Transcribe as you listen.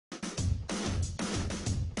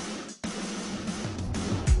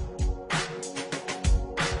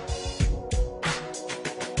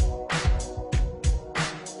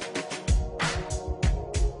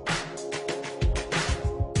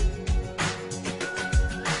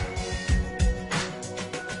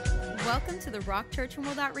Welcome to the Rock Church and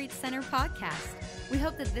World Outreach Center podcast. We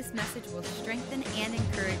hope that this message will strengthen and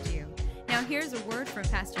encourage you. Now here's a word from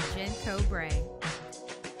Pastor Jen Cobrae.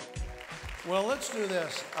 Well, let's do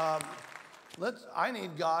this. I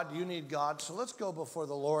need God, you need God, so let's go before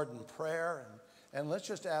the Lord in prayer, and let's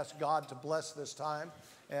just ask God to bless this time.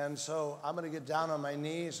 And so I'm going to get down on my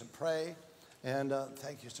knees and pray, and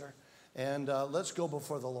thank you, sir. And let's go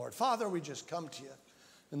before the Lord. Father, we just come to you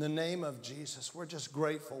in the name of Jesus. We're just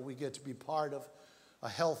grateful we get to be part of a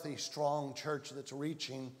healthy, strong church that's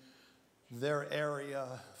reaching their area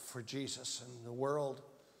for Jesus and the world.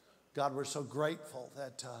 God, we're so grateful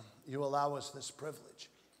that you allow us this privilege.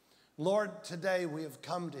 Lord, today we have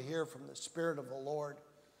come to hear from the Spirit of the Lord.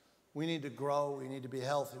 We need to grow. We need to be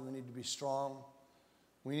healthy. We need to be strong.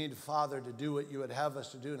 We need, Father, to do what you would have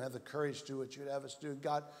us to do and have the courage to do what you would have us to do.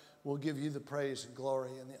 God, we'll give you the praise and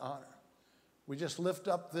glory and the honor. We just lift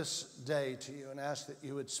up this day to you and ask that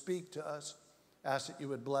you would speak to us, ask that you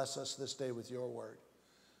would bless us this day with your word.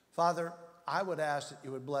 Father, I would ask that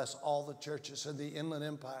you would bless all the churches in the Inland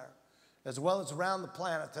Empire, as well as around the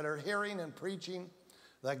planet, that are hearing and preaching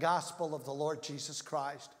the gospel of the Lord Jesus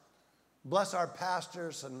Christ. Bless our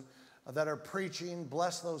pastors and that are preaching.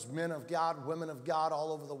 Bless those men of God, women of God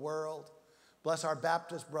all over the world. Bless our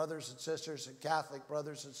Baptist brothers and sisters and Catholic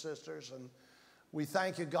brothers and sisters. And we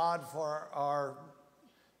thank you, God, for our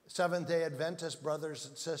Seventh-day Adventist brothers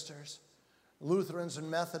and sisters, Lutherans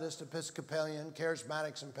and Methodists, Episcopalian,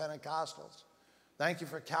 Charismatics and Pentecostals. Thank you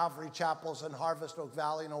for Calvary Chapels and Harvest Oak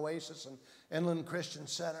Valley and Oasis and Inland Christian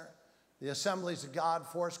Center, the Assemblies of God,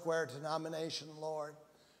 Foursquare denomination, Lord.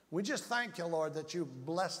 We just thank you, Lord, that you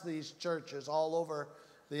bless these churches all over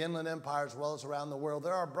the Inland Empire as well as around the world.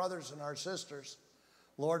 They're our brothers and our sisters.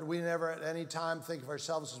 Lord, we never at any time think of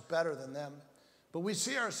ourselves as better than them, but we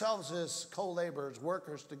see ourselves as co-laborers,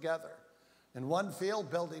 workers together in one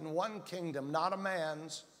field, building one kingdom, not a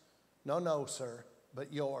man's, no, sir,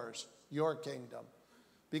 but yours, your kingdom.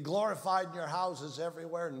 Be glorified in your houses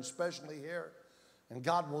everywhere and especially here. And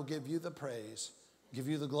God will give you the praise, give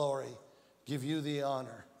you the glory, give you the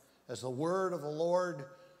honor. As the word of the Lord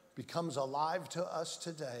becomes alive to us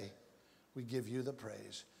today, we give you the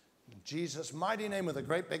praise. In Jesus' mighty name, with a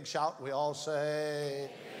great big shout, we all say, amen.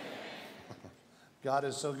 God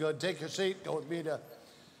is so good. Take your seat. Go with me to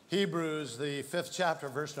Hebrews, the 5th chapter,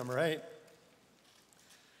 verse number 8.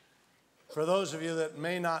 For those of you that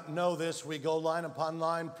may not know this, we go line upon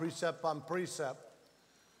line, precept upon precept.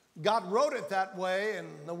 God wrote it that way, and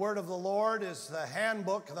the word of the Lord is the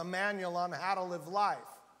handbook, the manual on how to live life.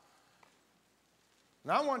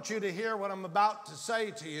 And I want you to hear what I'm about to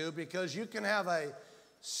say to you, because you can have a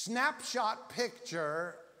snapshot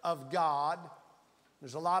picture of God.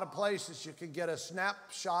 There's a lot of places you can get a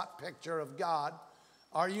snapshot picture of God,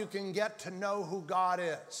 or you can get to know who God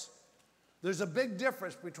is. There's a big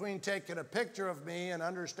difference between taking a picture of me and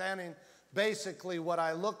understanding basically what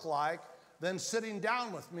I look like than sitting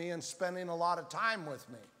down with me and spending a lot of time with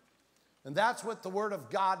me. And that's what the Word of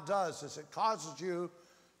God does, is it causes you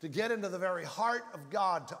to get into the very heart of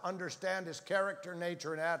God, to understand His character,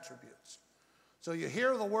 nature, and attributes. So you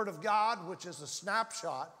hear the Word of God, which is a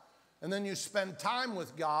snapshot, and then you spend time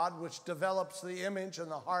with God, which develops the image and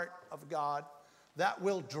the heart of God that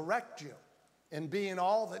will direct you in being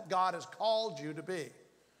all that God has called you to be.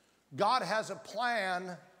 God has a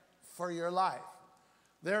plan for your life.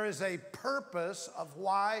 There is a purpose of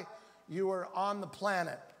why you are on the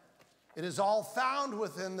planet. It is all found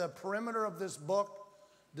within the perimeter of this book,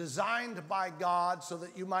 designed by God so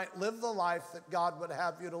that you might live the life that God would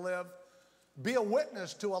have you to live. Be a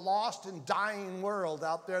witness to a lost and dying world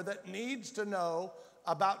out there that needs to know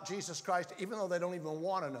about Jesus Christ, even though they don't even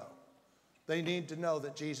want to know. They need to know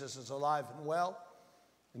that Jesus is alive and well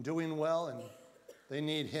and doing well, and they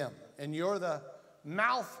need Him. And you're the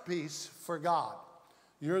mouthpiece for God.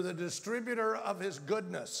 You're the distributor of His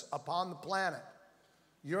goodness upon the planet.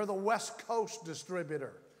 You're the West Coast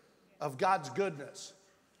distributor of God's goodness.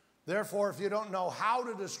 Therefore, if you don't know how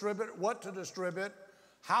to distribute, what to distribute,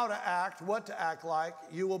 how to act, what to act like,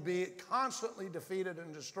 you will be constantly defeated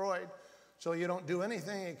and destroyed. So you don't do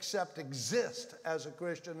anything except exist as a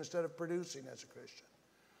Christian instead of producing as a Christian.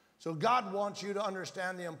 So God wants you to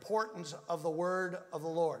understand the importance of the word of the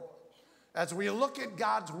Lord. As we look at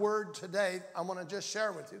God's word today, I want to just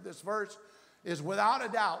share with you, this verse is without a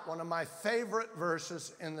doubt one of my favorite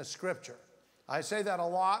verses in the scripture. I say that a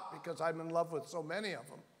lot because I'm in love with so many of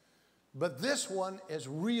them. But this one is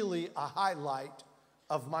really a highlight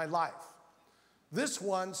of my life. This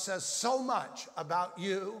one says so much about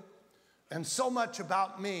you and so much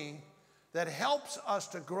about me that helps us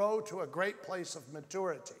to grow to a great place of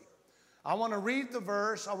maturity. I want to read the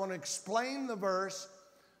verse. I want to explain the verse.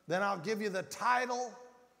 Then I'll give you the title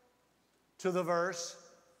to the verse.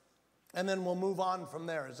 And then we'll move on from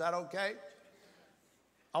there. Is that okay?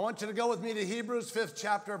 I want you to go with me to Hebrews 5th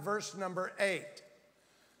chapter, verse number 8.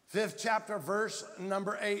 5th chapter, verse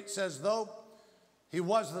number 8 says, though he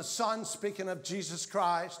was the Son, speaking of Jesus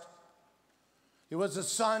Christ, he was the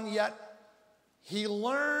Son, yet he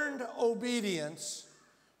learned obedience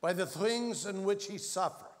by the things in which he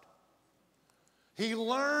suffered. He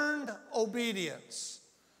learned obedience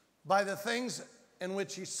by the things in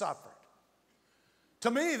which he suffered.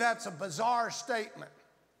 To me, that's a bizarre statement.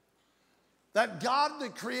 That God, the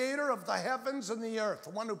creator of the heavens and the earth, the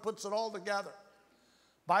one who puts it all together,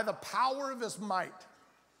 by the power of his might,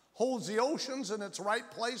 holds the oceans in its right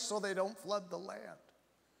place so they don't flood the land,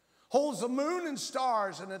 holds the moon and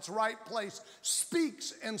stars in its right place,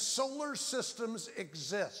 speaks and solar systems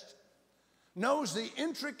exist, knows the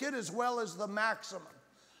intricate as well as the maximum,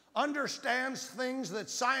 understands things that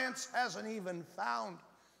science hasn't even found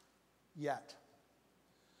yet.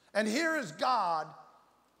 And here is God,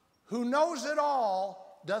 who knows it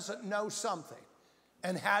all, doesn't know something,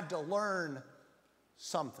 and had to learn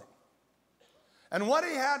something. And what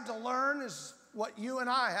he had to learn is what you and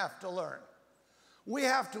I have to learn. We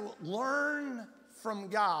have to learn from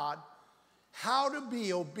God how to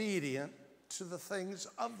be obedient to the things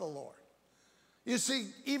of the Lord. You see,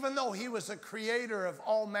 even though he was the creator of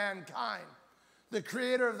all mankind, the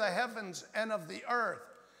creator of the heavens and of the earth,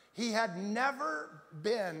 he had never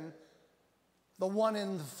been the one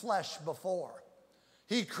in the flesh before.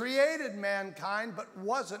 He created mankind, but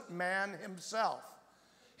wasn't man himself.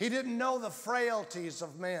 He didn't know the frailties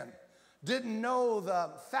of men, didn't know the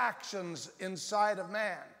factions inside of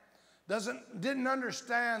man, didn't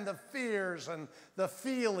understand the fears and the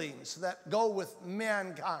feelings that go with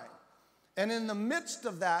mankind. And in the midst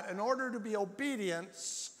of that, in order to be obedient,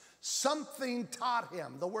 something taught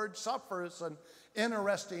him. The word suffer is an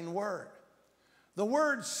interesting word. The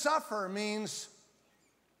word suffer means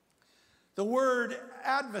the word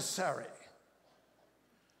adversary,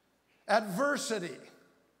 adversity,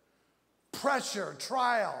 pressure,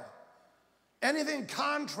 trial, anything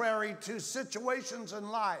contrary to situations in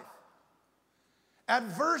life.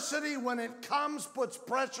 Adversity, when it comes, puts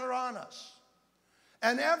pressure on us.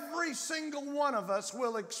 And every single one of us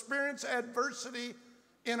will experience adversity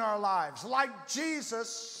in our lives. Like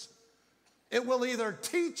Jesus, it will either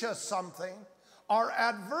teach us something or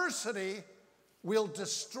adversity will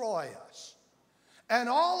destroy us. And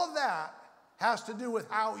all of that has to do with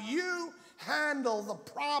how you handle the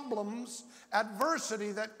problems,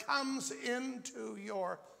 adversity that comes into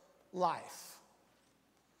your life.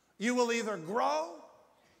 You will either grow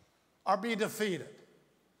or be defeated.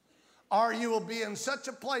 Or you will be in such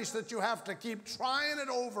a place that you have to keep trying it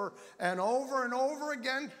over and over and over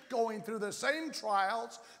again, going through the same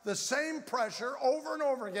trials, the same pressure over and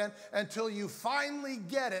over again until you finally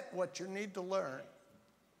get it, what you need to learn.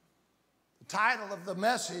 The title of the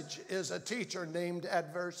message is A Teacher Named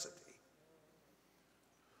Adversity.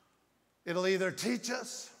 It'll either teach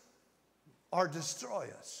us or destroy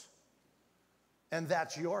us. And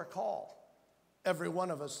that's your call, every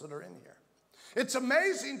one of us that are in here. It's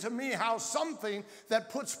amazing to me how something that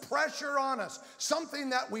puts pressure on us,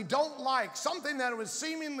 something that we don't like, something that was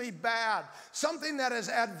seemingly bad, something that is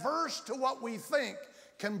adverse to what we think,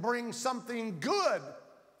 can bring something good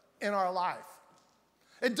in our life.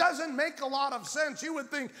 It doesn't make a lot of sense. You would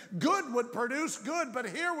think good would produce good, but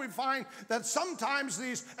here we find that sometimes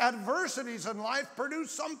these adversities in life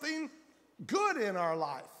produce something good in our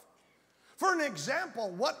life. For an example,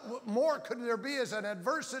 what more could there be as an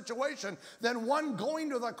adverse situation than one going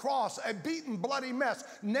to the cross, a beaten, bloody mess,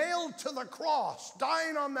 nailed to the cross,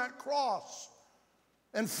 dying on that cross.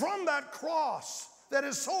 And from that cross that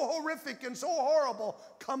is so horrific and so horrible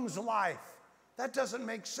comes life. That doesn't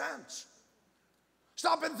make sense.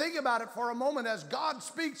 Stop and think about it for a moment. As God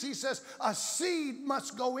speaks, he says, a seed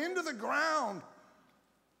must go into the ground.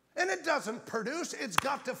 And it doesn't produce. It's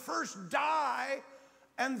got to first die,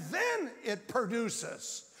 and then it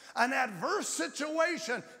produces an adverse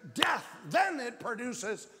situation, death, then it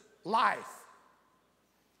produces life.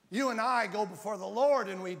 You and I go before the Lord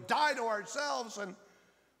and we die to ourselves, and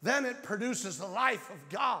then it produces the life of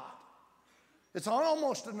God. It's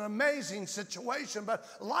almost an amazing situation, but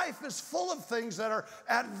life is full of things that are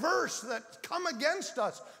adverse, that come against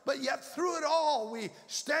us, but yet through it all we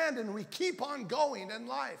stand and we keep on going in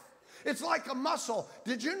life. It's like a muscle.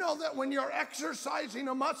 Did you know that when you're exercising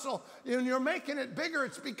a muscle and you're making it bigger,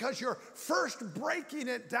 it's because you're first breaking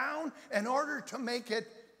it down in order to make it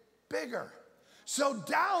bigger. So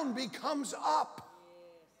down becomes up.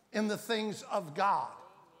 in the things of God.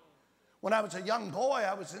 When I was a young boy,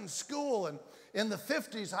 I was in school, and in the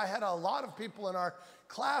 50s, I had a lot of people in our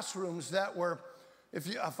classrooms that were,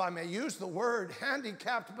 if I may use the word,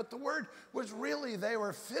 handicapped, but the word was really, they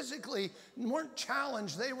were weren't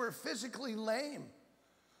challenged, they were physically lame.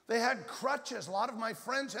 They had crutches. A lot of my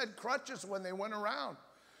friends had crutches when they went around.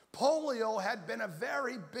 Polio had been a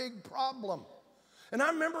very big problem. And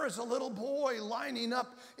I remember as a little boy lining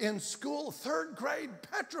up in school, 3rd grade,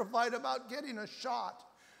 petrified about getting a shot.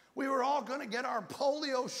 We were all going to get our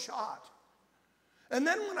polio shot. And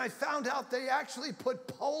then when I found out they actually put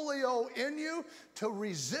polio in you to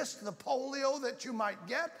resist the polio that you might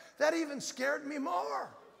get, that even scared me more.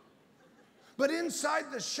 But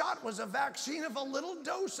inside the shot was a vaccine of a little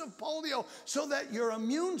dose of polio so that your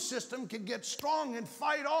immune system could get strong and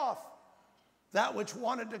fight off that which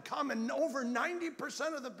wanted to come. And over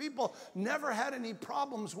 90% of the people never had any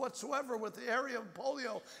problems whatsoever with the area of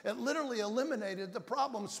polio. It literally eliminated the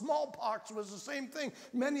problem. Smallpox was the same thing.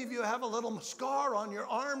 Many of you have a little scar on your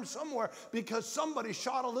arm somewhere because somebody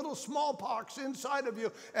shot a little smallpox inside of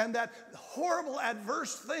you, and that horrible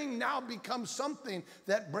adverse thing now becomes something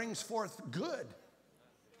that brings forth good.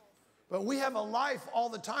 But we have a life all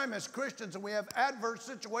the time as Christians, and we have adverse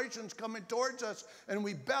situations coming towards us, and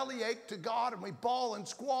we bellyache to God, and we bawl and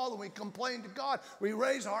squall, and we complain to God. We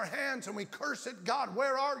raise our hands, and we curse at God.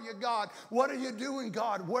 Where are you, God? What are you doing,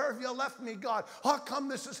 God? Where have you left me, God? How come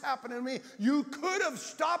this is happening to me? You could have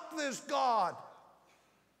stopped this, God.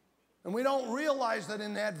 And we don't realize that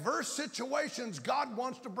in adverse situations, God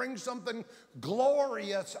wants to bring something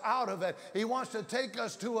glorious out of it. He wants to take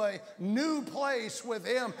us to a new place with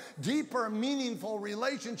Him, deeper, meaningful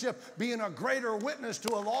relationship, being a greater witness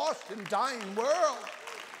to a lost and dying world.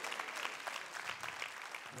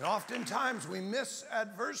 And oftentimes we miss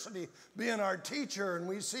adversity being our teacher, and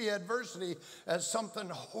we see adversity as something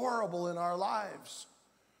horrible in our lives.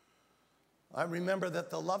 I remember that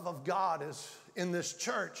the love of God is in this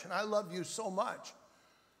church, and I love you so much.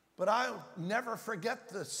 But I'll never forget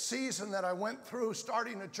the season that I went through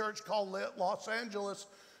starting a church called Los Angeles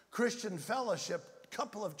Christian Fellowship, a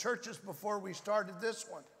couple of churches before we started this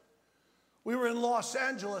one. We were in Los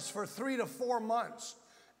Angeles for 3 to 4 months.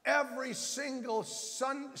 Every single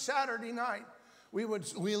Saturday night, we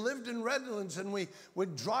lived in Redlands, and we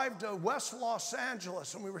would drive to West Los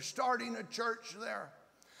Angeles, and we were starting a church there.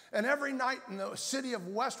 And every night in the city of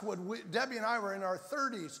Westwood, Debbie and I were in our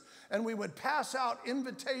 30s, and we would pass out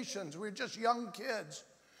invitations. We were just young kids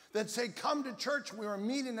that say, come to church. We were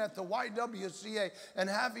meeting at the YWCA and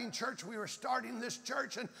having church. We were starting this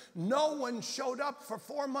church, and no one showed up for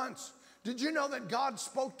 4 months. Did you know that God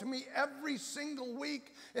spoke to me every single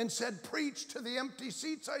week and said, preach to the empty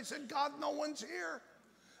seats? I said, God, no one's here.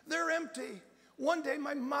 They're empty. One day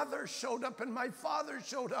my mother showed up and my father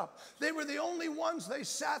showed up. They were the only ones. They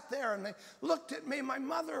sat there and they looked at me. My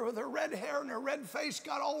mother with her red hair and her red face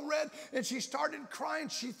got all red, and she started crying.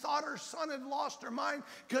 She thought her son had lost her mind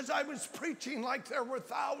because I was preaching like there were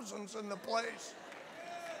thousands in the place.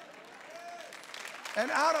 And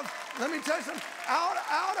let me tell you something,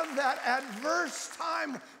 out of that adverse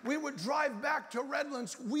time, we would drive back to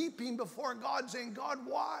Redlands weeping before God, saying, God,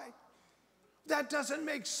 why? That doesn't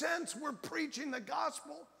make sense. We're preaching the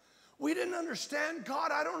gospel. We didn't understand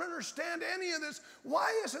God. I don't understand any of this.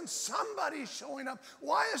 Why isn't somebody showing up?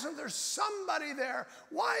 Why isn't there somebody there?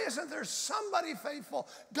 Why isn't there somebody faithful?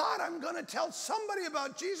 God, I'm going to tell somebody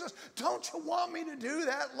about Jesus. Don't you want me to do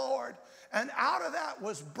that, Lord? And out of that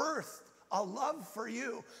was birthed a love for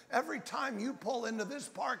you. Every time you pull into this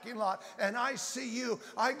parking lot and I see you,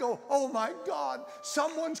 I go, oh my God,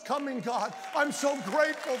 someone's coming, God. I'm so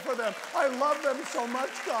grateful for them. I love them so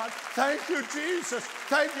much, God. Thank you, Jesus.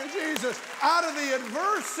 Thank you, Jesus. Out of the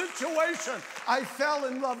adverse situation, I fell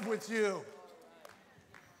in love with you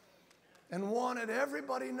and wanted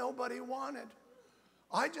everybody nobody wanted.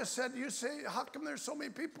 I just said, you say, how come there's so many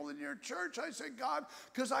people in your church? I said, God,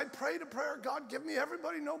 because I prayed a prayer, God, give me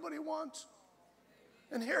everybody nobody wants.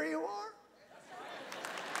 And here you are.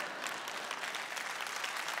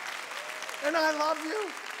 And I love you.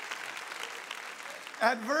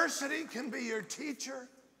 Adversity can be your teacher,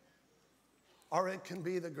 or it can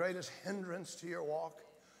be the greatest hindrance to your walk,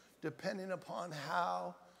 depending upon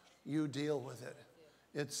how you deal with it.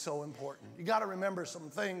 It's so important. You got to remember some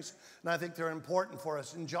things, and I think they're important for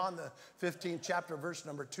us. In John, the 15th chapter, verse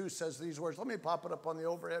number 2 says these words. Let me pop it up on the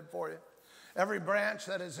overhead for you. Every branch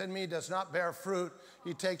that is in me does not bear fruit.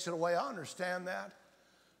 He takes it away. I understand that.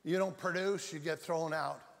 You don't produce, you get thrown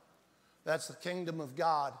out. That's the kingdom of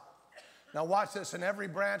God. Now watch this, in every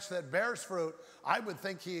branch that bears fruit, I would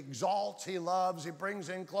think he exalts, he loves, he brings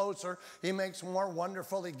in closer, he makes more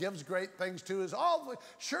wonderful, he gives great things to his all.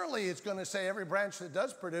 Surely it's going to say every branch that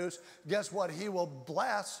does produce, guess what he will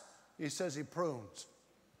bless? He says he prunes.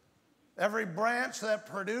 Every branch that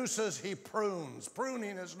produces, he prunes.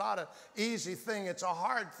 Pruning is not an easy thing, it's a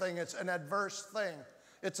hard thing, it's an adverse thing.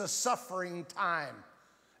 It's a suffering time.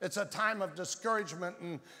 It's a time of discouragement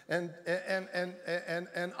and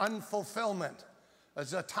unfulfillment.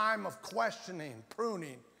 It's a time of questioning,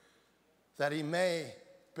 pruning, that he may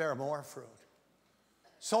bear more fruit.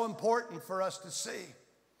 So important for us to see.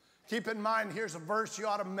 Keep in mind, here's a verse you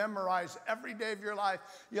ought to memorize every day of your life.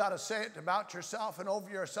 You ought to say it about yourself and over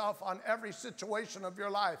yourself on every situation of your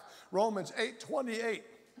life. Romans 8:28.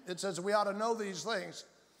 It says we ought to know these things,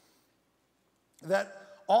 that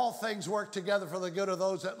all things work together for the good of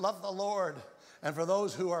those that love the Lord and for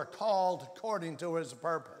those who are called according to his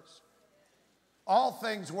purpose. All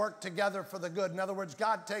things work together for the good. In other words,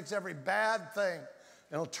 God takes every bad thing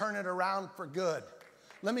and he'll turn it around for good.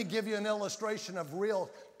 Let me give you an illustration of real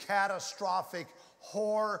catastrophic,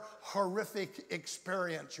 horrific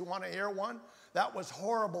experience. You want to hear one? That was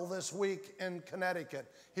horrible this week in Connecticut.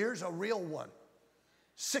 Here's a real one.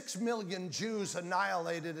 6 million Jews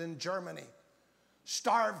annihilated in Germany.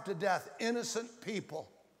 Starved to death, innocent people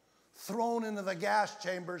thrown into the gas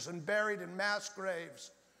chambers and buried in mass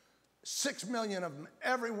graves. 6 million of them,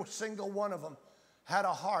 every single one of them had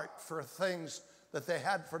a heart for things that they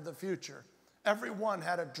had for the future. Everyone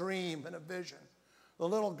had a dream and a vision. The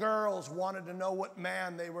little girls wanted to know what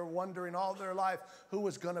man, they were wondering all their life who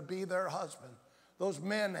was going to be their husband. Those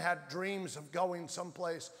men had dreams of going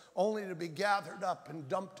someplace only to be gathered up and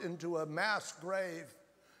dumped into a mass grave.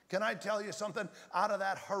 Can I tell you something? Out of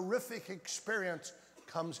that horrific experience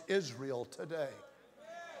comes Israel today.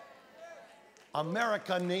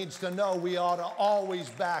 America needs to know we ought to always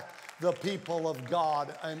back the people of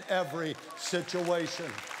God in every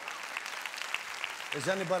situation. Is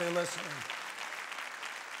anybody listening?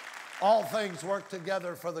 All things work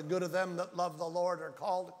together for the good of them that love the Lord, are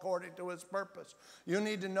called according to his purpose. You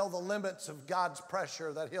need to know the limits of God's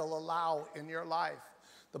pressure that he'll allow in your life.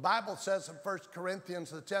 The Bible says in 1 Corinthians,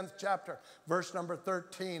 the 10th chapter, verse number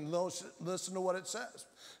 13, listen to what it says.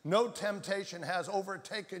 No temptation has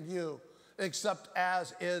overtaken you except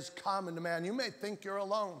as is common to man. You may think you're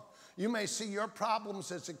alone. You may see your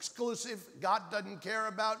problems as exclusive. God doesn't care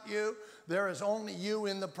about you. There is only you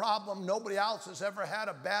in the problem. Nobody else has ever had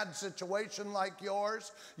a bad situation like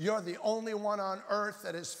yours. You're the only one on earth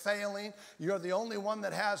that is failing. You're the only one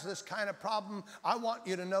that has this kind of problem. I want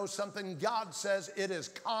you to know something. God says it is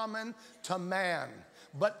common to man.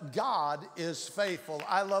 But God is faithful.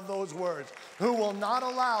 I love those words. Who will not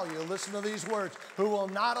allow you, listen to these words, who will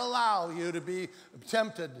not allow you to be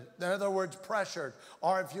tempted, in other words, pressured,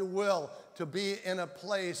 or if you will, to be in a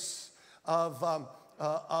place of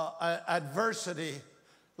adversity.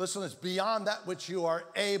 Listen, it's beyond that which you are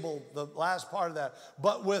able, the last part of that.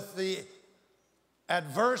 But with the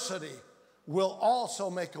adversity will also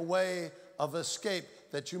make a way of escape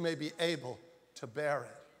that you may be able to bear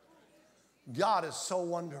it. God is so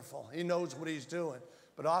wonderful. He knows what he's doing.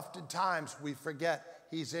 But oftentimes we forget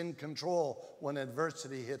he's in control when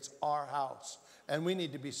adversity hits our house. And we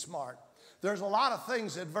need to be smart. There's a lot of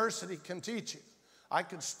things adversity can teach you. I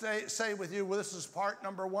could say with you, well, this is part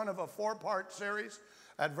number 1 of a 4-part series.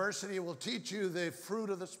 Adversity will teach you the fruit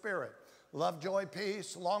of the Spirit. Love, joy,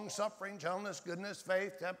 peace, long-suffering, gentleness, goodness,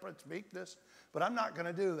 faith, temperance, meekness. But I'm not going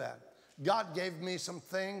to do that. God gave me some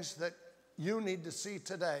things that you need to see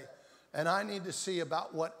today. And I need to see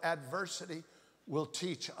about what adversity will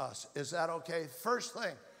teach us. Is that okay? First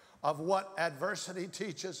thing of what adversity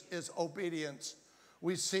teaches is obedience.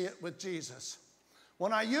 We see it with Jesus.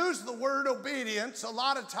 When I use the word obedience, a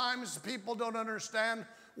lot of times people don't understand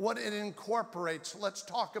what it incorporates. Let's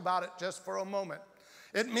talk about it just for a moment.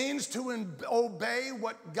 It means to obey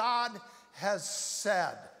what God has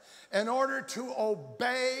said. In order to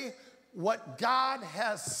obey what God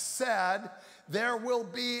has said, there will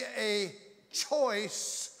be a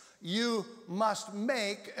choice you must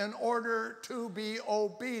make in order to be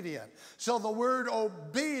obedient. So the word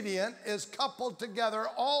obedient is coupled together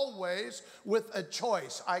always with a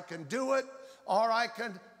choice. I can do it or I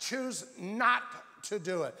can choose not to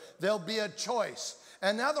do it. There'll be a choice.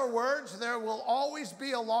 In other words, there will always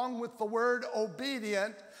be, along with the word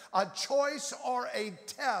obedient, a choice or a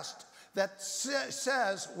test that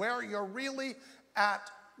says where you're really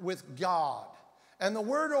at with God. And the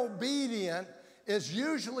word obedient is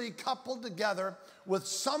usually coupled together with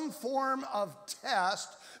some form of test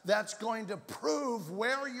that's going to prove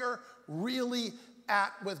where you're really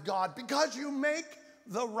at with God, because you make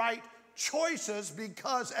the right choices,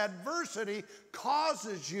 because adversity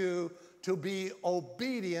causes you to be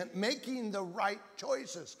obedient, making the right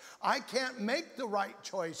choices. I can't make the right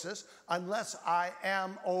choices unless I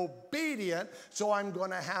am obedient, so I'm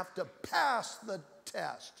going to have to pass the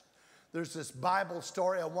test. There's this Bible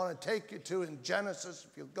story I want to take you to in Genesis.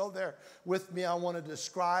 If you'll go there with me, I want to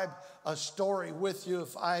describe a story with you,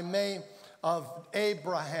 if I may, of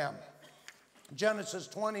Abraham. Genesis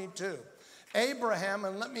 22. Abraham,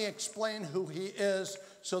 and let me explain who he is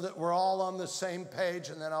so that we're all on the same page,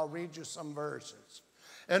 and then I'll read you some verses.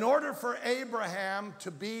 In order for Abraham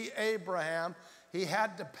to be Abraham, he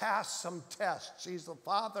had to pass some tests. He's the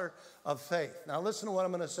father of faith. Now listen to what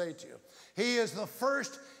I'm going to say to you. He is the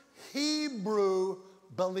first Hebrew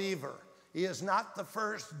believer. He is not the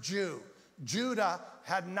first Jew. Judah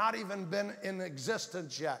had not even been in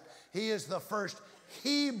existence yet. He is the first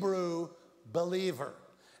Hebrew believer.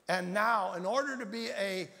 And now, in order to be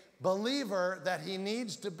a believer that he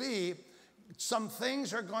needs to be, some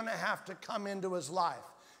things are going to have to come into his life.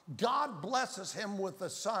 God blesses him with a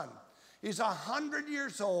son. He's 100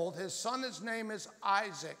 years old. His son, his name is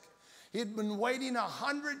Isaac. He'd been waiting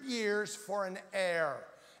 100 years for an heir.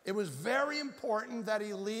 It was very important that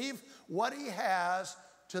he leave what he has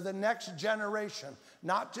to the next generation,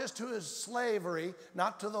 not just to his slavery,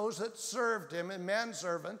 not to those that served him and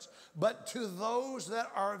manservants, but to those that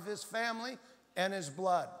are of his family and his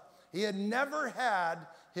blood. He had never had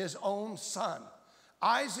his own son.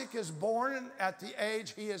 Isaac is born at the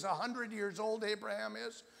age, he is 100 years old, Abraham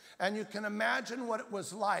is, and you can imagine what it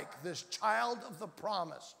was like, this child of the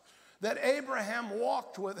promise, that Abraham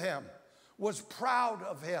walked with him, was proud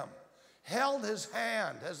of him, held his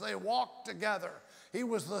hand as they walked together. He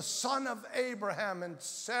was the son of Abraham and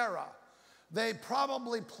Sarah. They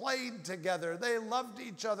probably played together. They loved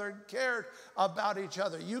each other and cared about each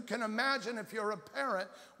other. You can imagine, if you're a parent,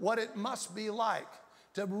 what it must be like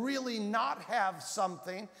to really not have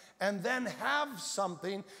something and then have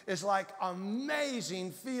something. Is like an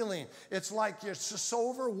amazing feeling. It's like you're just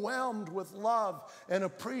overwhelmed with love and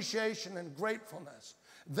appreciation and gratefulness.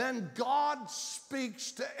 Then God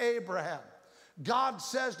speaks to Abraham. God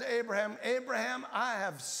says to Abraham, Abraham, I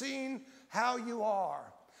have seen how you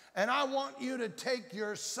are, and I want you to take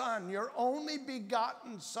your son, your only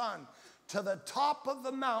begotten son, to the top of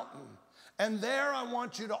the mountain, and there I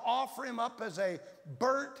want you to offer him up as a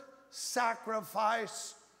burnt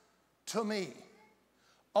sacrifice to me.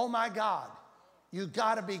 Oh my God, you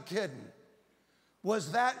gotta be kidding.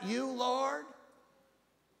 Was that you, Lord?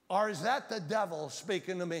 Or is that the devil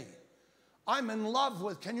speaking to me? I'm in love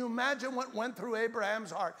with, can you imagine what went through Abraham's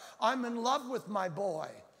heart? I'm in love with my boy.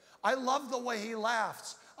 I love the way he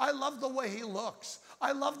laughs. I love the way he looks.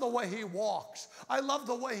 I love the way he walks. I love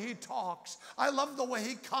the way he talks. I love the way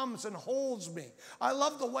he comes and holds me. I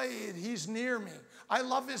love the way he's near me. I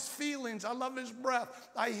love his feelings. I love his breath.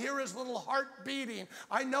 I hear his little heart beating.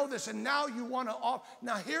 I know this, and now you want to offer.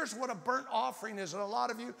 Now here's what a burnt offering is, and a lot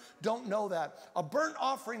of you don't know that. A burnt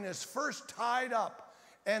offering is first tied up,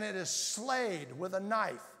 and it is slayed with a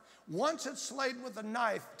knife. Once it's slayed with a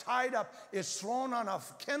knife, tied up, it's thrown on a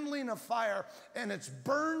kindling of fire, and it's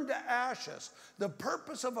burned to ashes. The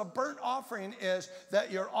purpose of a burnt offering is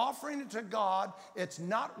that you're offering it to God. It's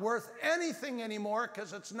not worth anything anymore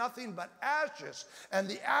because it's nothing but ashes. And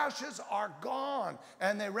the ashes are gone,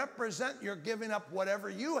 and they represent you're giving up whatever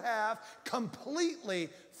you have completely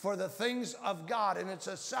for the things of God, and it's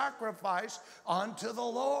a sacrifice unto the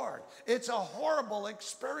Lord. It's a horrible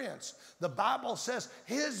experience. The Bible says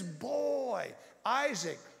his boy,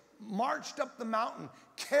 Isaac, marched up the mountain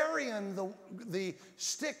carrying the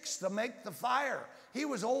sticks to make the fire. He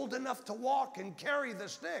was old enough to walk and carry the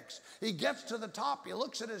sticks. He gets to the top. He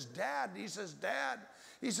looks at his dad. He says, Dad,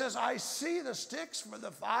 he says, I see the sticks for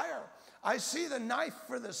the fire. I see the knife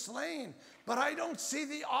for the slain, but I don't see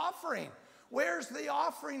the offering. Where's the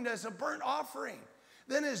offering as a burnt offering?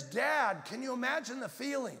 Then his dad, can you imagine the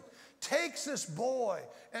feeling, takes this boy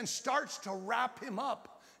and starts to wrap him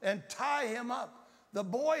up and tie him up. The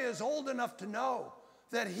boy is old enough to know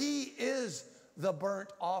that he is the burnt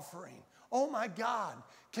offering. Oh my God,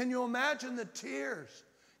 can you imagine the tears?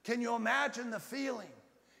 Can you imagine the feeling?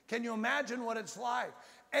 Can you imagine what it's like?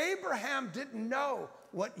 Abraham didn't know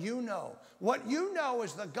what you know. What you know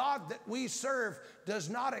is the God that we serve does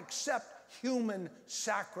not accept human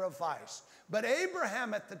sacrifice. But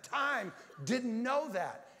Abraham at the time didn't know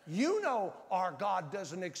that. You know our God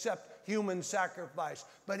doesn't accept human sacrifice,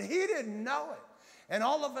 but he didn't know it. And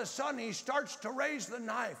all of a sudden he starts to raise the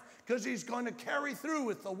knife because he's going to carry through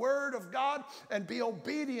with the word of God and be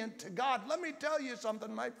obedient to God. Let me tell you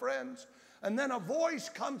something, my friends. And then a voice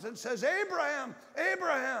comes and says, Abraham,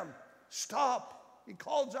 Abraham, stop. He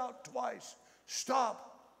calls out twice, stop.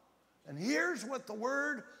 And here's what the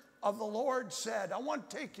word of the Lord said. I want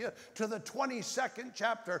to take you to the 22nd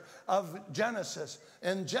chapter of Genesis.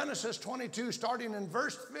 In Genesis 22, starting in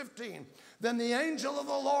verse 15. Then the angel of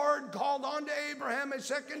the Lord called unto Abraham a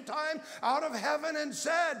second time out of heaven and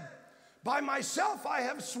said, by myself I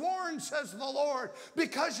have sworn, says the Lord,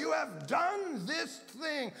 because you have done this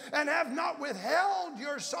thing and have not withheld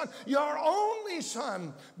your son, your only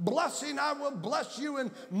son. Blessing I will bless you,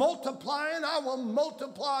 and multiplying I will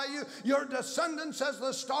multiply you. Your descendants as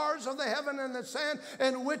the stars of the heaven and the sand,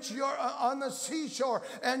 in which you're on the seashore.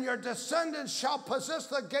 And your descendants shall possess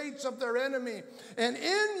the gates of their enemy. And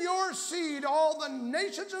in your seed all the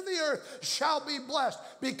nations of the earth shall be blessed,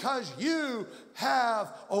 because you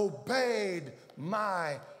have obeyed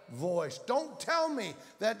my voice. Don't tell me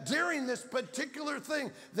that during this particular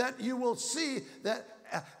thing that you will see that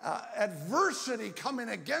adversity coming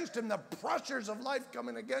against him, the pressures of life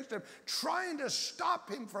coming against him, trying to stop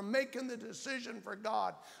him from making the decision for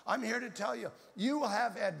God. I'm here to tell you, you will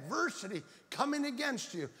have adversity coming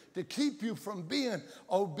against you to keep you from being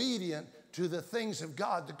obedient to the things of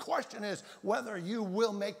God. The question is whether you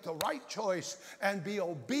will make the right choice and be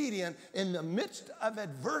obedient in the midst of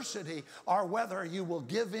adversity, or whether you will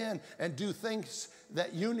give in and do things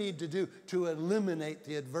that you need to do to eliminate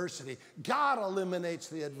the adversity. God eliminates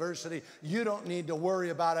the adversity. You don't need to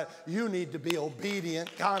worry about it. You need to be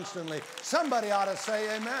obedient constantly. Somebody ought to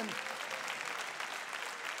say amen.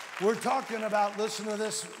 We're talking about, listen to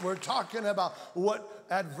this, we're talking about what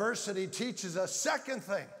adversity teaches us. Second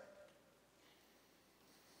thing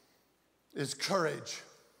is courage.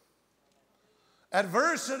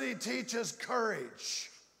 Adversity teaches courage.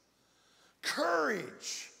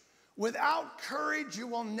 Courage. Without courage, you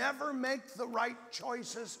will never make the right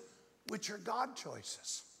choices, which are God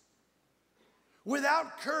choices.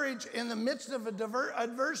 Without courage, in the midst of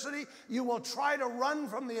adversity, you will try to run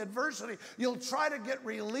from the adversity. You'll try to get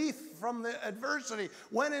relief from the adversity,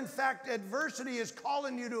 when in fact adversity is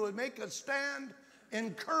calling you to make a stand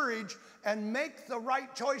in courage and make the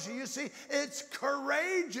right choice. You see, it's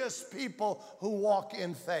courageous people who walk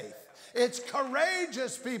in faith. It's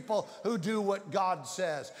courageous people who do what God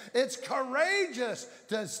says. It's courageous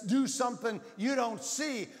to do something you don't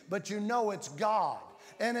see, but you know it's God.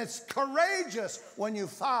 And it's courageous when you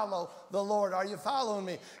follow the Lord. Are you following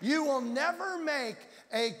me? You will never make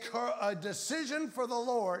a decision for the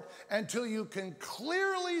Lord until you can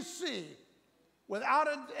clearly see, without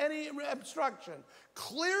any obstruction,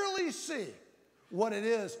 clearly see what it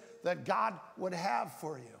is that God would have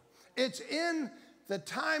for you. It's in the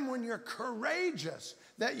time when you're courageous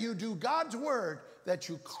that you do God's word that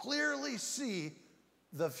you clearly see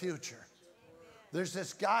the future. There's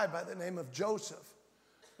this guy by the name of Joseph.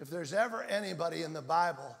 If there's ever anybody in the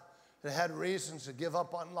Bible that had reasons to give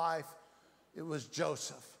up on life, it was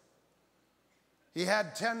Joseph. He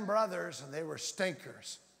had 10 brothers, and they were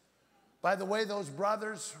stinkers. By the way, those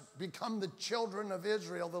brothers become the children of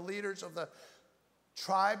Israel, the leaders of the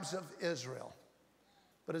tribes of Israel.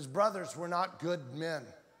 But his brothers were not good men.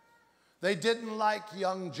 They didn't like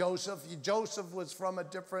young Joseph. Joseph was from a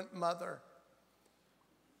different mother.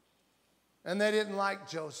 And they didn't like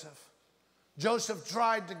Joseph. Joseph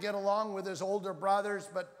tried to get along with his older brothers,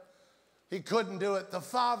 but he couldn't do it. The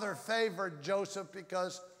father favored Joseph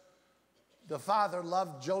because the father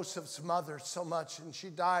loved Joseph's mother so much, and she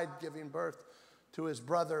died giving birth to his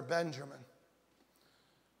brother Benjamin.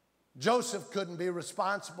 Joseph couldn't be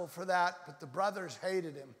responsible for that, but the brothers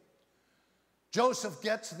hated him. Joseph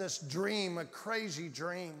gets this dream, a crazy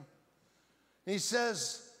dream. He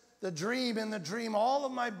says, in the dream, all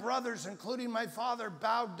of my brothers, including my father,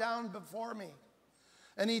 bowed down before me.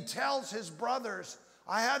 And he tells his brothers,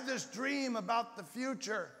 I had this dream about the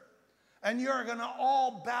future, and you're going to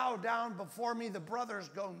all bow down before me. The brothers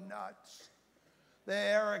go nuts. The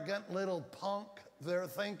arrogant little punk, they're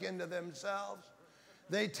thinking to themselves.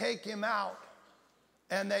 They take him out,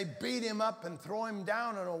 and they beat him up and throw him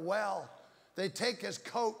down in a well. They take his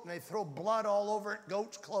coat, and they throw blood all over it,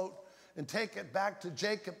 goat's coat, and take it back to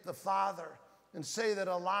Jacob the father and say that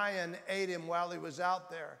a lion ate him while he was out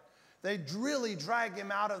there. They really drag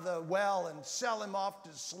him out of the well and sell him off to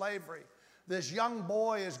slavery. This young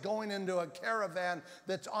boy is going into a caravan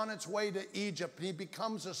that's on its way to Egypt. He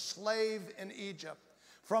becomes a slave in Egypt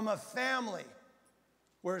from a family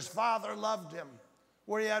where his father loved him,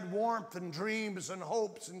 where he had warmth and dreams and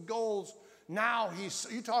hopes and goals. Now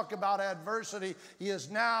you talk about adversity, he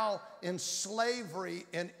is now in slavery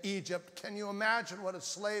in Egypt. Can you imagine what a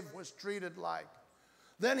slave was treated like?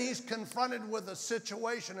 Then he's confronted with a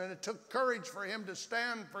situation, and it took courage for him to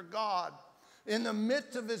stand for God. In the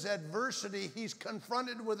midst of his adversity, he's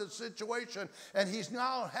confronted with a situation, and he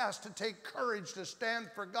now has to take courage to stand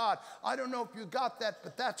for God. I don't know if you got that,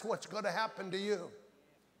 but that's what's going to happen to you.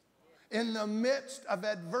 In the midst of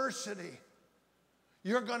adversity,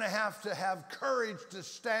 you're going to have courage to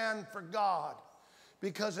stand for God.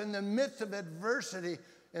 Because in the midst of adversity,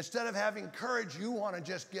 instead of having courage, you want to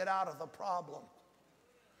just get out of the problem.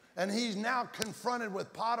 And he's now confronted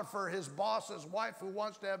with Potiphar, his boss's wife, who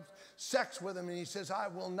wants to have sex with him. And he says, I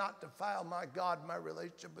will not defile my God, my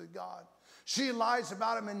relationship with God. She lies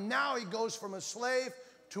about him, and now he goes from a slave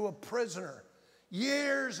to a prisoner.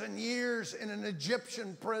 Years and years in an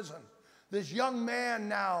Egyptian prison. This young man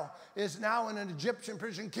now is in an Egyptian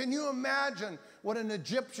prison. Can you imagine what an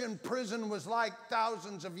Egyptian prison was like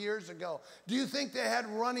thousands of years ago? Do you think they had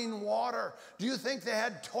running water? Do you think they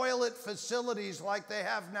had toilet facilities like they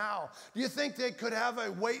have now? Do you think they could have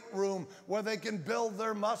a weight room where they can build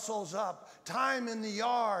their muscles up? Time in the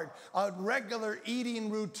yard, a regular eating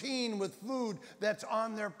routine with food that's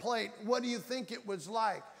on their plate. What do you think it was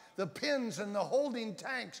like? The pins and the holding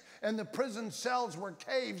tanks and the prison cells were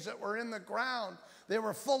caves that were in the ground. They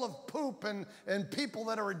were full of poop and people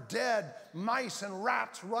that are dead, mice and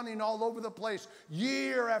rats running all over the place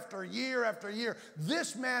year after year after year.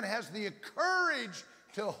 This man has the courage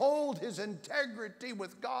to hold his integrity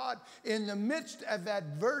with God in the midst of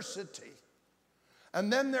adversity.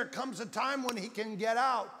 And then there comes a time when he can get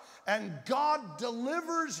out, and God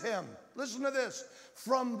delivers him. Listen to this.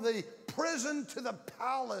 From the prison to the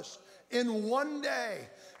palace in one day.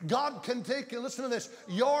 God can take you, listen to this,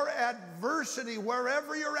 your adversity,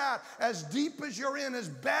 wherever you're at, as deep as you're in, as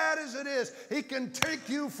bad as it is, he can take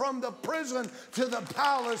you from the prison to the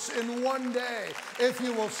palace in one day if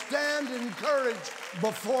you will stand in courage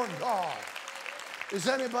before God. Is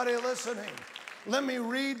anybody listening? Let me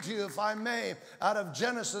read to you, if I may, out of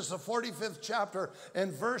Genesis, the 45th chapter,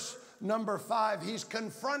 and verse number 5. He's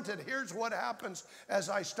confronted. Here's what happens as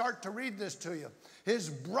I start to read this to you. His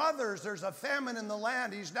brothers, there's a famine in the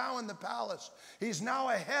land. He's now in the palace. He's now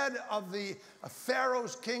ahead of the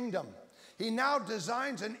Pharaoh's kingdom. He now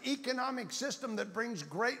designs an economic system that brings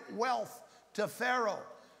great wealth to Pharaoh.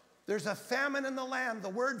 There's a famine in the land. The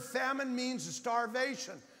word famine means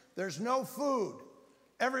starvation. There's no food.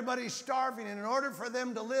 Everybody's starving, and in order for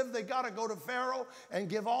them to live, they got to go to Pharaoh and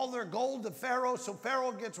give all their gold to Pharaoh, so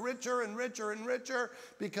Pharaoh gets richer and richer and richer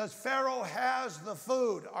because Pharaoh has the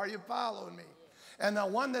food. Are you following me? And the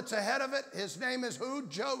one that's ahead of it, his name is who?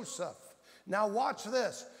 Joseph. Now watch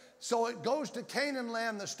this. So it goes to Canaan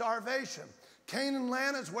land, the starvation. Canaan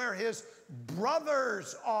land is where his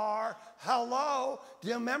brothers are. Hello? Do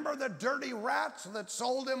you remember the dirty rats that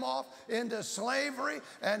sold him off into slavery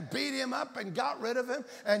and beat him up and got rid of him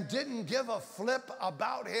and didn't give a flip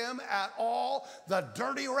about him at all? The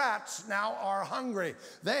dirty rats now are hungry.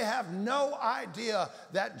 They have no idea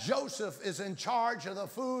that Joseph is in charge of the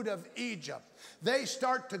food of Egypt. They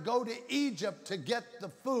start to go to Egypt to get the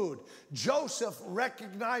food. Joseph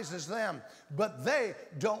recognizes them, but they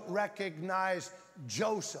don't recognize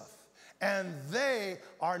Joseph. And they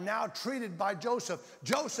are now treated by Joseph.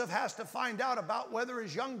 Joseph has to find out about whether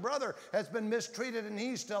his young brother has been mistreated and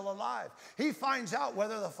he's still alive. He finds out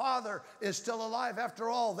whether the father is still alive. After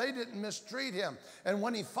all, they didn't mistreat him. And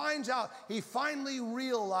when he finds out, he finally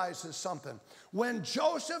realizes something. When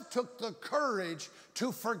Joseph took the courage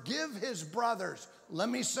to forgive his brothers, let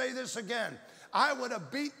me say this again. I would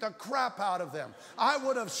have beat the crap out of them. I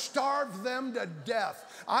would have starved them to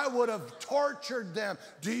death. I would have tortured them.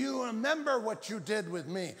 Do you remember what you did with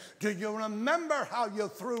me? Do you remember how you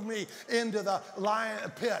threw me into the lion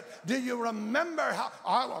pit? Do you remember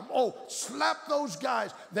how, slap those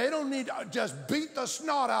guys. They don't need to just beat the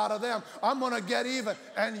snot out of them. I'm going to get even.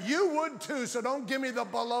 And you would too, so don't give me the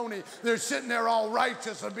baloney. They're sitting there all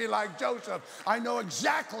righteous and be like Joseph. I know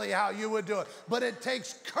exactly how you would do it. But it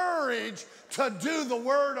takes courage to do the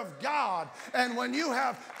Word of God. And when you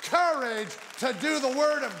have courage to do the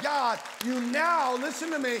Word of God, you now,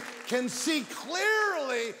 listen to me, can see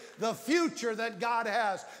clearly the future that God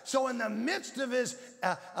has. So in the midst of his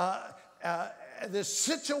this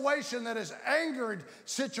situation that is angered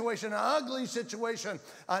situation, an ugly situation,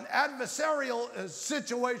 an adversarial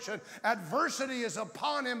situation, adversity is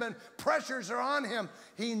upon him and pressures are on him.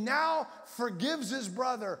 He now forgives his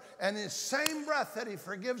brother, and in the same breath that he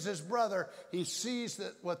forgives his brother, he sees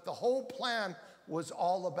that what the whole plan was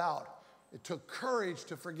all about. It took courage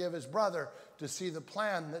to forgive his brother, to see the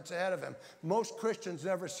plan that's ahead of him. Most Christians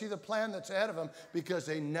never see the plan that's ahead of them because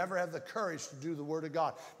they never have the courage to do the word of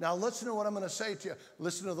God. Now listen to what I'm going to say to you.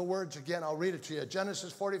 Listen to the words again. I'll read it to you.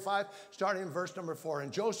 Genesis 45, starting in verse number 4.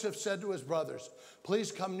 And Joseph said to his brothers, please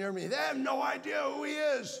come near me. They have no idea who he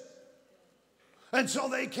is. And so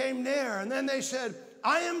they came near, and then they said,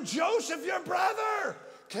 I am Joseph, your brother.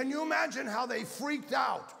 Can you imagine how they freaked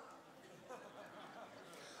out?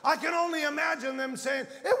 I can only imagine them saying,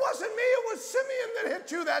 it wasn't me, it was Simeon that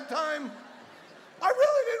hit you that time. I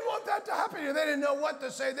really didn't want that to happen to you. They didn't know what to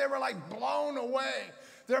say. They were like blown away.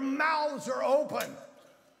 Their mouths are open.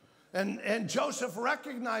 And Joseph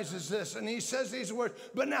recognizes this, and he says these words,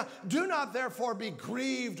 but now do not therefore be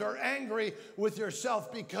grieved or angry with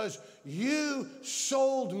yourself because you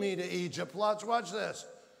sold me to Egypt. Let's watch this.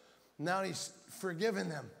 Now he's forgiven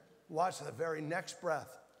them. Watch the very next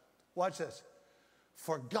breath. Watch this.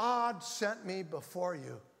 For God sent me before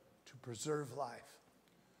you to preserve life.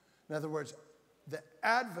 In other words, the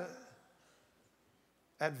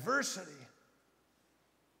adversity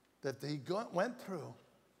that he went through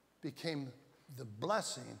became the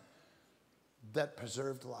blessing that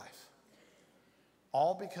preserved life.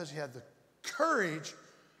 All because he had the courage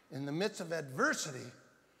in the midst of adversity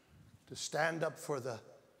to stand up for the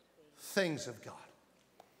things of God.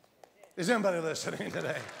 Is anybody listening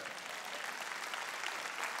today?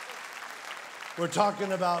 We're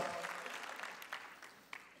talking about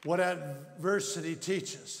what adversity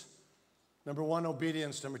teaches. Number one,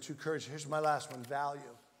 obedience. Number two, courage. Here's my last one, value.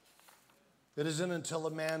 It isn't until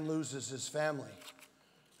a man loses his family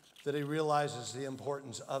that he realizes the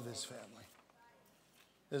importance of his family.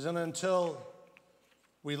 It isn't until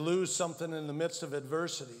we lose something in the midst of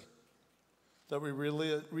adversity that we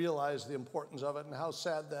really realize the importance of it and how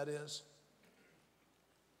sad that is.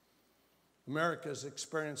 America is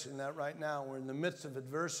experiencing that right now. We're in the midst of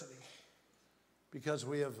adversity because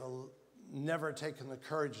we have never taken the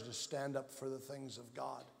courage to stand up for the things of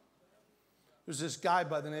God. There's this guy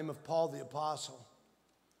by the name of Paul the Apostle.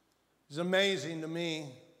 He's amazing to me.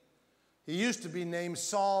 He used to be named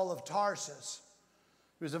Saul of Tarsus.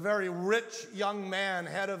 He was a very rich young man,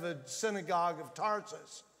 head of a synagogue of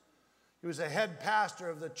Tarsus. He was a head pastor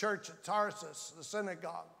of the church at Tarsus, the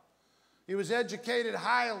synagogue. He was educated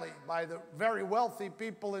highly by the very wealthy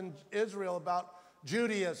people in Israel about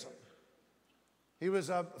Judaism.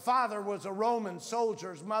 His father was a Roman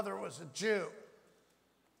soldier. His mother was a Jew.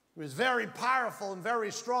 He was very powerful and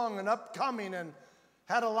very strong and upcoming and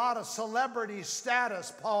had a lot of celebrity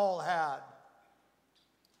status, Paul had.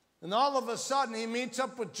 And all of a sudden, he meets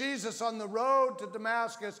up with Jesus on the road to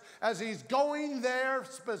Damascus as he's going there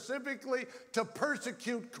specifically to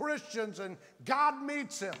persecute Christians, and God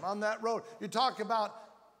meets him on that road. You talk about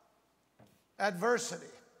adversity.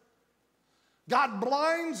 God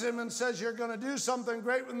blinds him and says, you're going to do something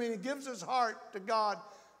great with me. And he gives his heart to God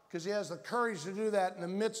because he has the courage to do that in the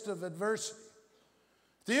midst of adversity.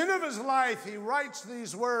 At the end of his life, he writes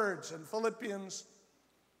these words in Philippians,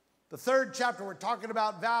 the 3rd chapter. We're talking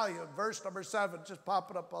about value. Verse number 7, just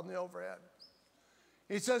pop it up on the overhead.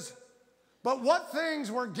 He says, but what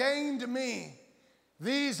things were gained to me,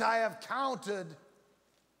 these I have counted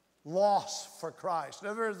loss for Christ. In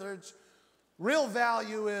other words, real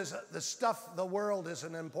value is the stuff of the world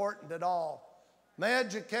isn't important at all. My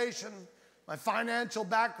education, my financial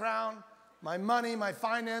background, my money, my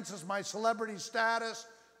finances, my celebrity status,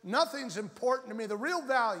 nothing's important to me. The real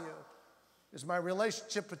value is my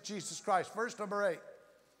relationship with Jesus Christ. Verse number 8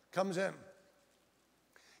 comes in.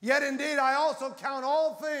 Yet indeed I also count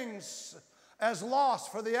all things as loss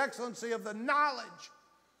for the excellency of the knowledge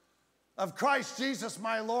of Christ Jesus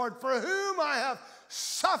my Lord, for whom I have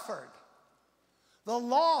suffered the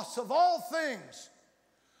loss of all things,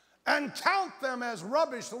 and count them as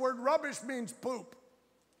rubbish. The word rubbish means poop.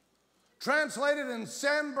 Translated in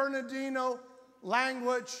San Bernardino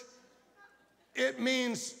language, it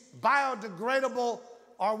means biodegradable,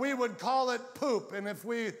 or we would call it poop. And if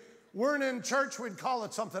we weren't in church, we'd call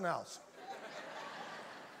it something else.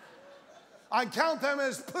 I count them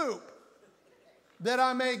as poop, that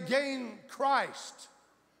I may gain Christ.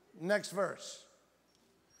 Next verse.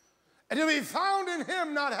 And to be found in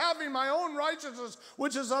him, not having my own righteousness,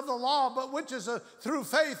 which is of the law, but which is through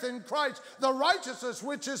faith in Christ, the righteousness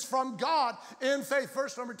which is from God in faith.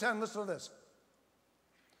 Verse number 10, listen to this.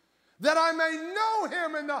 That I may know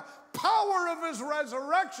him in the power of his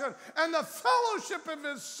resurrection and the fellowship of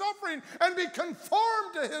his suffering, and be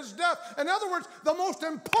conformed to his death. In other words, the most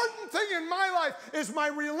important thing in my life is my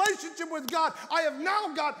relationship with God. I have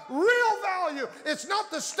now got real value. It's not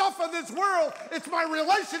the stuff of this world. It's my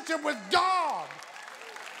relationship with God.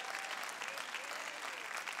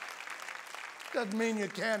 Doesn't mean you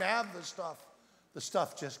can't have the stuff. The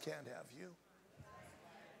stuff just can't have you.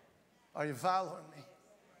 Are you following me?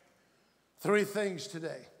 3 things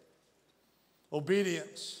today.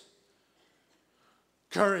 Obedience,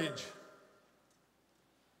 courage,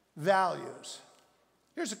 values.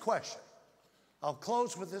 Here's a question. I'll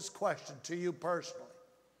close with this question to you personally.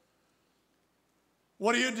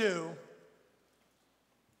 What do you do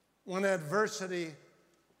when adversity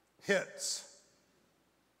hits?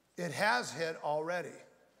 It has hit already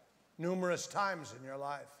numerous times in your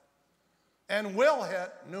life and will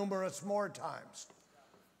hit numerous more times.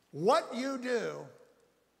 What you do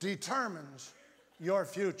determines your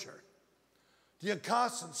future. Do you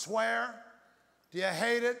cuss and swear? Do you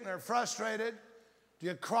hate it and are frustrated? Do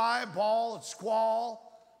you cry, bawl, and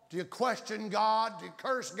squall? Do you question God? Do you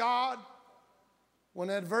curse God when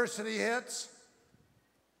adversity hits?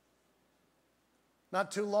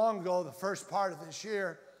 Not too long ago, the first part of this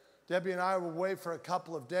year, Debbie and I were away for a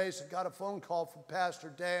couple of days and got a phone call from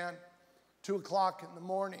Pastor Dan, 2 o'clock in the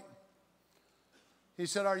morning. He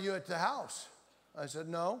said, "Are you at the house?" I said,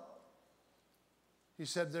 "No." He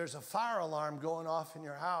said, "There's a fire alarm going off in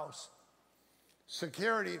your house.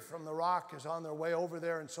 Security from the Rock is on their way over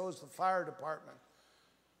there, and so is the fire department."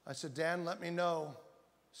 I said, "Dan, let me know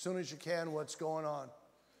as soon as you can what's going on."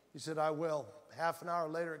 He said, "I will." Half an hour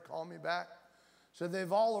later, he called me back. Said,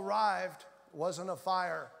 "They've all arrived." It wasn't a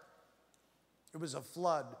fire. It was a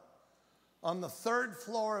flood. On the 3rd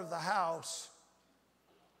floor of the house,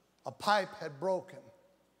 a pipe had broken.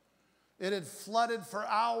 It had flooded for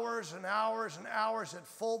hours and hours and hours at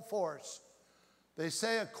full force. They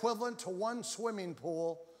say equivalent to 1 swimming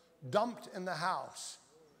pool dumped in the house.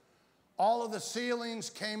 All of the ceilings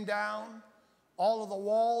came down. All of the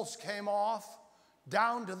walls came off,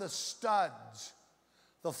 down to the studs.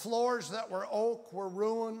 The floors that were oak were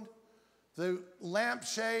ruined. The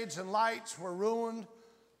lampshades and lights were ruined.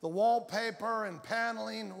 The wallpaper and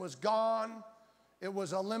paneling was gone. It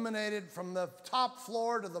was eliminated from the top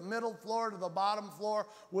floor to the middle floor to the bottom floor,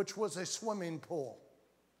 which was a swimming pool.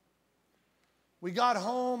 We got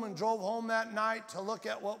home and drove home that night to look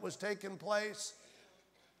at what was taking place.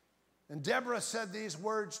 And Deborah said these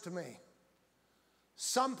words to me: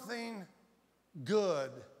 "Something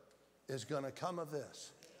good is going to come of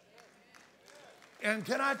this." And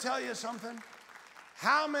can I tell you something?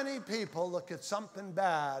 How many people look at something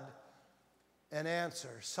bad and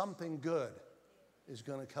answer, "Something good is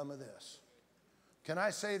going to come of this"? Can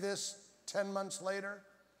I say this 10 months later?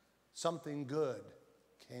 Something good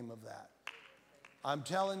came of that. I'm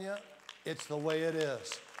telling you, it's the way it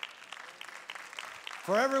is.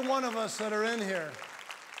 For every one of us that are in here,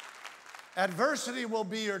 adversity will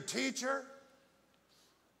be your teacher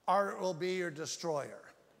or it will be your destroyer.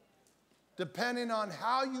 Depending on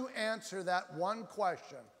how you answer that one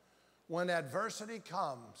question, when adversity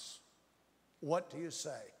comes, what do you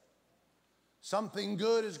say? Something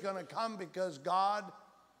good is going to come because God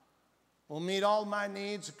will meet all my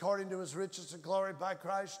needs according to his riches and glory by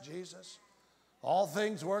Christ Jesus. All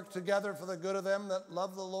things work together for the good of them that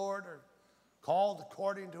love the Lord, are called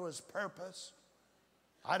according to his purpose.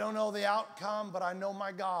 I don't know the outcome, but I know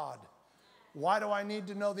my God. Why do I need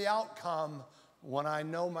to know the outcome when I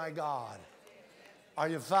know my God? Are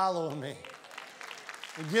you following me?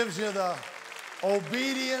 It gives you the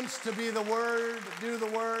obedience to be the word, do the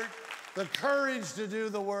word, the courage to do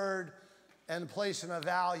the word, and placing a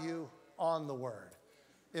value on the word.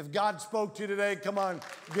 If God spoke to you today, come on,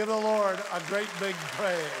 give the Lord a great big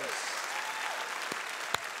praise.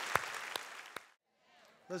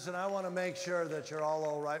 Listen, I want to make sure that you're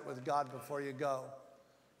all right with God before you go.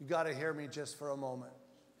 You got to hear me just for a moment.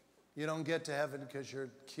 You don't get to heaven because you're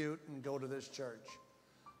cute and go to this church.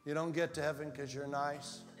 You don't get to heaven because you're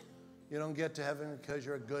nice. You don't get to heaven because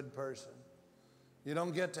you're a good person. You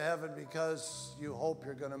don't get to heaven because you hope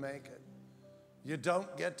you're going to make it. You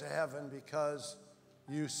don't get to heaven because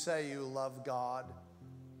you say you love God.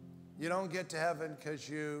 You don't get to heaven because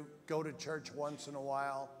you go to church once in a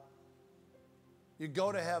while. You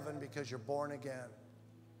go to heaven because you're born again.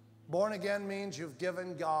 Born again means you've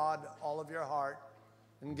given God all of your heart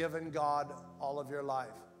and given God all of your life.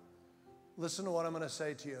 Listen to what I'm going to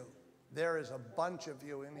say to you. There is a bunch of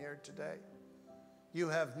you in here today. You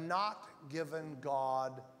have not given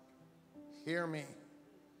God, hear me.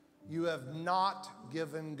 You have not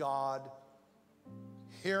given God,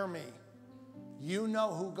 hear me. You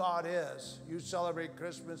know who God is. You celebrate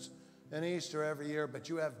Christmas and Easter every year, but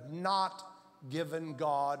you have not given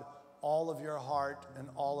God all of your heart and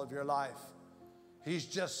all of your life. He's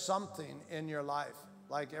just something in your life,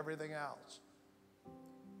 like everything else.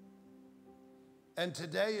 And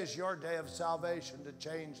today is your day of salvation to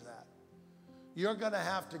change that. you're going to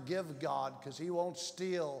have to give God, because he won't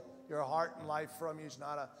steal your heart and life from you. He's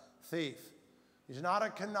not a thief. He's not a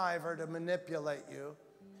conniver to manipulate you,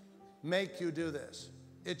 make you do this.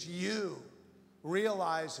 It's you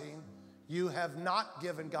realizing you have not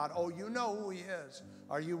given God. Oh, you know who he is,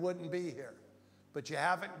 or you wouldn't be here. But you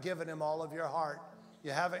haven't given him all of your heart.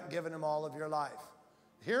 You haven't given him all of your life.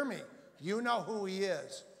 Hear me. You know who he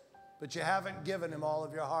is, but you haven't given him all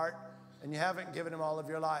of your heart, and you haven't given him all of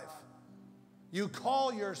your life. You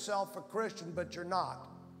call yourself a Christian, but you're not.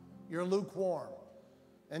 You're lukewarm.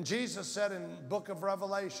 And Jesus said in the book of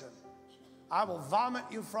Revelation, I will vomit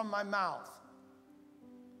you from my mouth.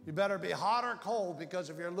 You better be hot or cold, because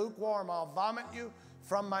if you're lukewarm, I'll vomit you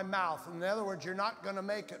from my mouth. In other words, you're not going to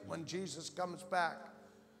make it when Jesus comes back.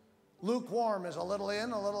 Lukewarm is a little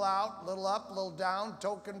in, a little out, a little up, a little down,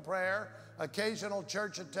 token prayer, occasional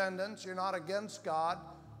church attendance. You're not against God.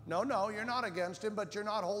 No, you're not against him, but you're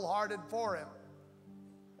not wholehearted for him.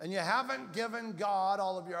 And you haven't given God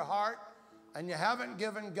all of your heart, and you haven't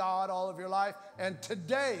given God all of your life. And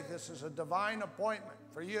today, this is a divine appointment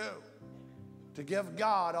for you to give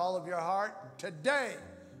God all of your heart. Today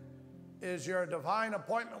is your divine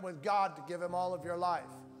appointment with God to give him all of your life.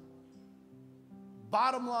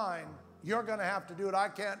 Bottom line, you're going to have to do it. I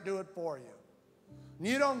can't do it for you. And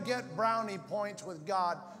you don't get brownie points with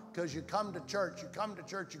God because you come to church. You come to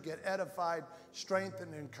church, you get edified,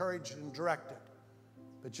 strengthened, encouraged, and directed.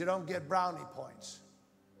 But you don't get brownie points.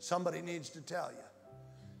 Somebody needs to tell you.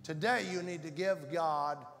 Today you need to give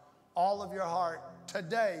God all of your heart.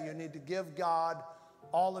 Today you need to give God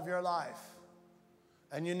all of your life.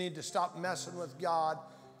 And you need to stop messing with God.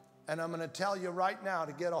 And I'm going to tell you right now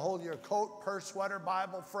to get a hold of your coat, purse, sweater,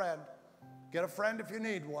 Bible, friend. Get a friend if you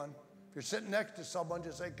need one. If you're sitting next to someone,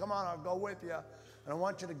 just say, come on, I'll go with you. And I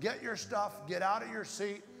want you to get your stuff, get out of your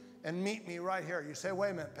seat, and meet me right here. You say,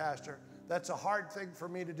 wait a minute, Pastor. That's a hard thing for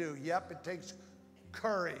me to do. Yep, it takes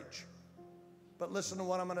courage. But listen to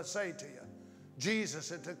what I'm going to say to you.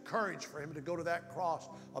 Jesus, it took courage for him to go to that cross,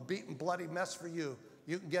 a beaten, bloody mess for you.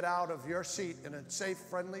 You can get out of your seat in a safe,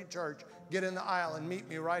 friendly church, get in the aisle and meet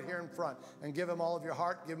me right here in front and give him all of your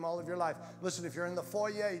heart, give him all of your life. Listen, if you're in the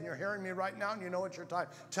foyer and you're hearing me right now and you know it's your time,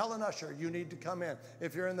 tell an usher you need to come in.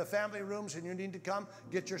 If you're in the family rooms and you need to come,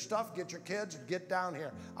 get your stuff, get your kids, get down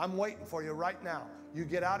here. I'm waiting for you right now. You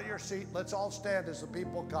get out of your seat. Let's all stand as the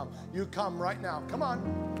people come. You come right now. Come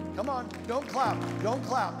on. Come on. Don't clap. Don't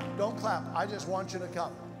clap. Don't clap. I just want you to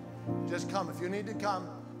come. Just come. If you need to come,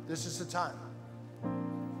 this is the time.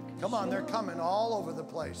 Come on. They're coming all over the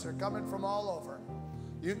place. They're coming from all over.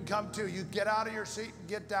 You can come too. You get out of your seat and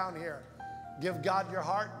get down here. Give God your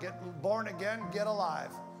heart. Get born again. Get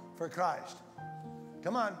alive for Christ.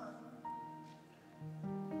 Come on.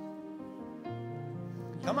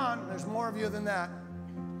 Come on. There's more of you than that.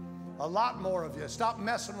 A lot more of you. Stop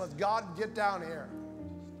messing with God and get down here.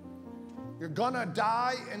 You're going to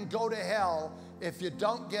die and go to hell if you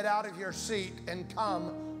don't get out of your seat and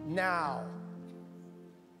come now.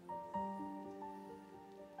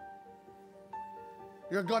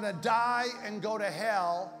 You're going to die and go to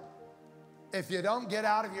hell if you don't get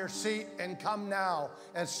out of your seat and come now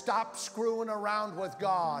and stop screwing around with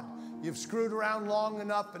God. You've screwed around long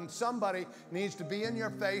enough, and somebody needs to be in your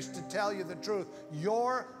face to tell you the truth.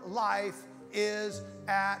 Your life is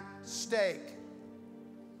at stake.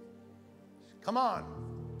 Come on.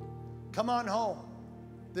 Come on home.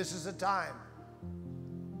 This is the time.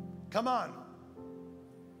 Come on.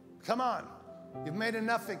 Come on. You've made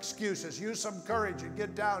enough excuses. Use some courage and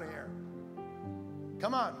get down here.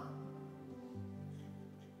 Come on.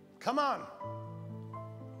 Come on.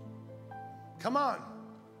 Come on.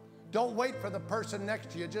 Don't wait for the person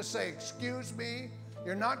next to you. Just say, excuse me.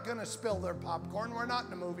 You're not going to spill their popcorn. We're not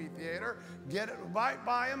in a movie theater. Get it right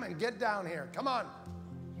by them and get down here. Come on.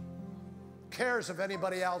 Cares if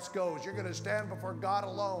anybody else goes. You're going to stand before God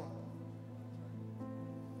alone.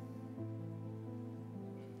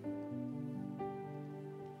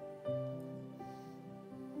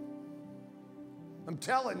 I'm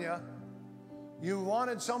telling you, you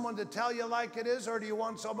wanted someone to tell you like it is, or do you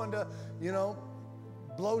want someone to,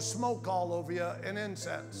 blow smoke all over you in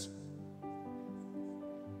incense?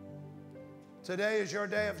 Today is your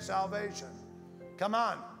day of salvation. Come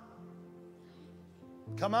on.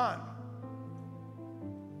 Come on.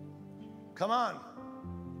 Come on.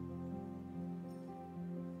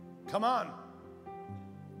 Come on.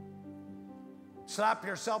 Slap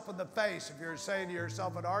yourself in the face if you're saying to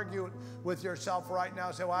yourself and argue with yourself right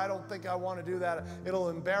now. Say, well, I don't think I want to do that. It'll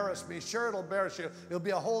embarrass me. Sure, it'll embarrass you. You'll be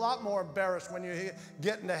a whole lot more embarrassed when you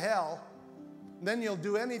get into hell. Then you'll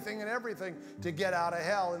do anything and everything to get out of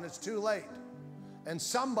hell, and it's too late. And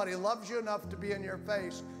somebody loves you enough to be in your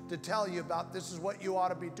face to tell you about this is what you ought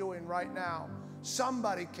to be doing right now.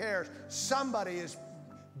 Somebody cares. Somebody is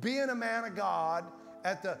being a man of God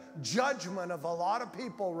at the judgment of a lot of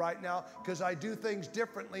people right now, because I do things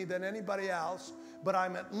differently than anybody else. But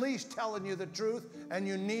I'm at least telling you the truth, and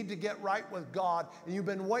you need to get right with God. And you've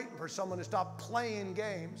been waiting for someone to stop playing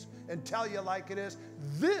games and tell you like it is.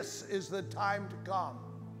 This is the time to come.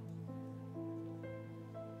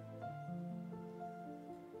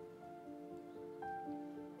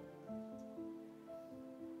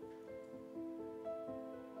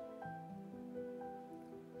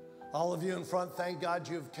 All of you in front, thank God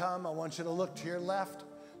you've come. I want you to look to your left.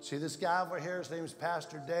 See this guy over here? His name is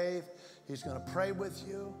Pastor Dave. He's going to pray with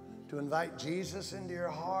you to invite Jesus into your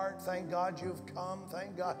heart. Thank God you've come.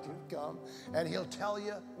 Thank God you've come. And he'll tell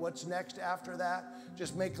you what's next after that.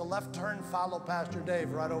 Just make a left turn, follow Pastor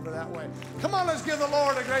Dave right over that way. Come on, let's give the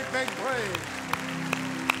Lord a great big praise.